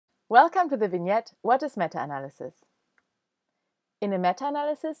Welcome to the vignette, What is Meta-Analysis? In a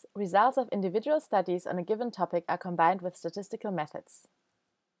meta-analysis, results of individual studies on a given topic are combined with statistical methods.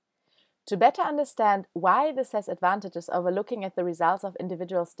 To better understand why this has advantages over looking at the results of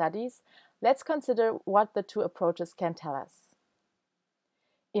individual studies, let's consider what the two approaches can tell us.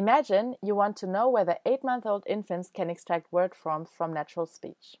 Imagine you want to know whether 8-month-old infants can extract word forms from natural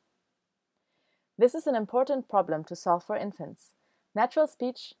speech. This is an important problem to solve for infants. Natural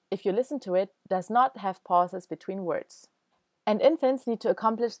speech, if you listen to it, does not have pauses between words. And infants need to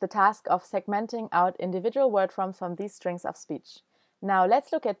accomplish the task of segmenting out individual word forms from these strings of speech. Now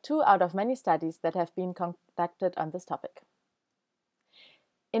let's look at 2 out of many studies that have been conducted on this topic.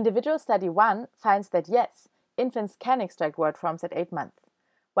 Individual study 1 finds that yes, infants can extract word forms at 8 months,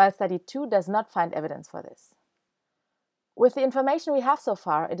 while study 2 does not find evidence for this. With the information we have so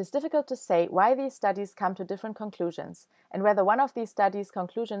far, it is difficult to say why these studies come to different conclusions and whether one of these studies'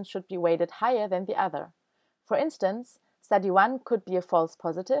 conclusions should be weighted higher than the other. For instance, study 1 could be a false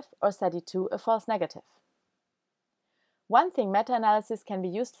positive or study 2 a false negative. One thing meta-analysis can be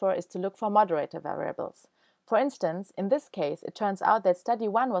used for is to look for moderator variables. For instance, in this case, it turns out that study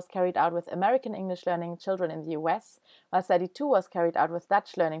 1 was carried out with American English learning children in the US, while study 2 was carried out with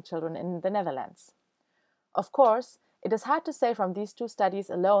Dutch learning children in the Netherlands. Of course, it is hard to say from these 2 studies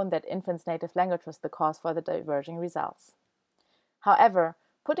alone that infants' native language was the cause for the diverging results. However,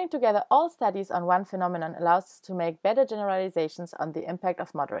 putting together all studies on one phenomenon allows us to make better generalizations on the impact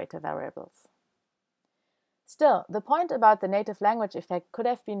of moderator variables. Still, the point about the native language effect could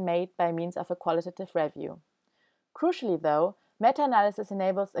have been made by means of a qualitative review. Crucially, though, meta-analysis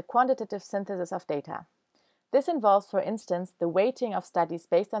enables a quantitative synthesis of data. This involves, for instance, the weighting of studies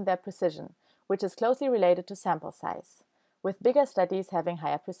based on their precision, which is closely related to sample size, with bigger studies having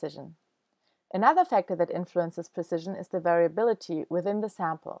higher precision. Another factor that influences precision is the variability within the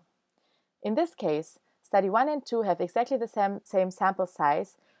sample. In this case, study 1 and 2 have exactly the same sample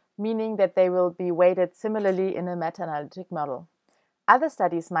size, meaning that they will be weighted similarly in a meta-analytic model. Other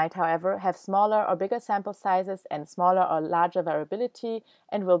studies might, however, have smaller or bigger sample sizes and smaller or larger variability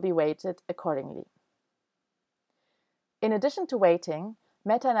and will be weighted accordingly. In addition to weighting,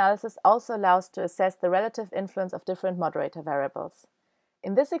 meta-analysis also allows to assess the relative influence of different moderator variables.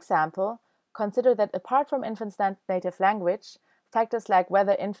 In this example, consider that apart from infants' native language, factors like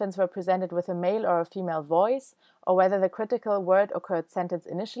whether infants were presented with a male or a female voice, or whether the critical word occurred sentence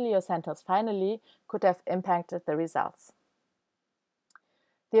initially or sentence finally, could have impacted the results.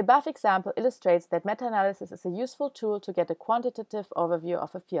 The above example illustrates that meta-analysis is a useful tool to get a quantitative overview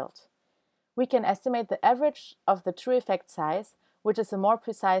of a field. We can estimate the average of the true effect size, which is a more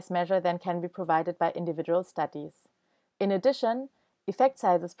precise measure than can be provided by individual studies. In addition, effect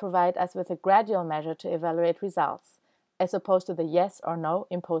sizes provide us with a gradual measure to evaluate results, as opposed to the yes or no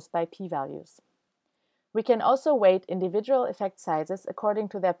imposed by p-values. We can also weight individual effect sizes according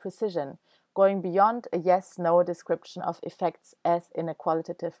to their precision, going beyond a yes-no description of effects as in a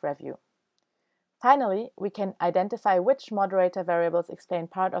qualitative review. Finally, we can identify which moderator variables explain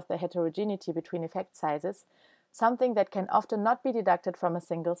part of the heterogeneity between effect sizes, something that can often not be deducted from a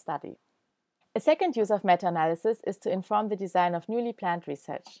single study. A second use of meta-analysis is to inform the design of newly planned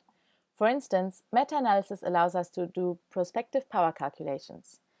research. For instance, meta-analysis allows us to do prospective power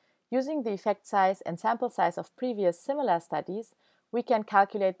calculations. Using the effect size and sample size of previous similar studies, we can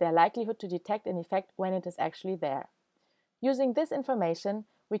calculate their likelihood to detect an effect when it is actually there. Using this information,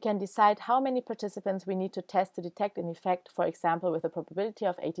 we can decide how many participants we need to test to detect an effect, for example, with a probability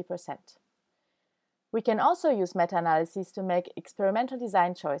of 80%. We can also use meta-analyses to make experimental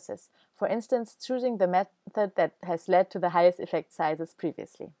design choices, for instance, choosing the method that has led to the highest effect sizes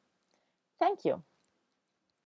previously. Thank you.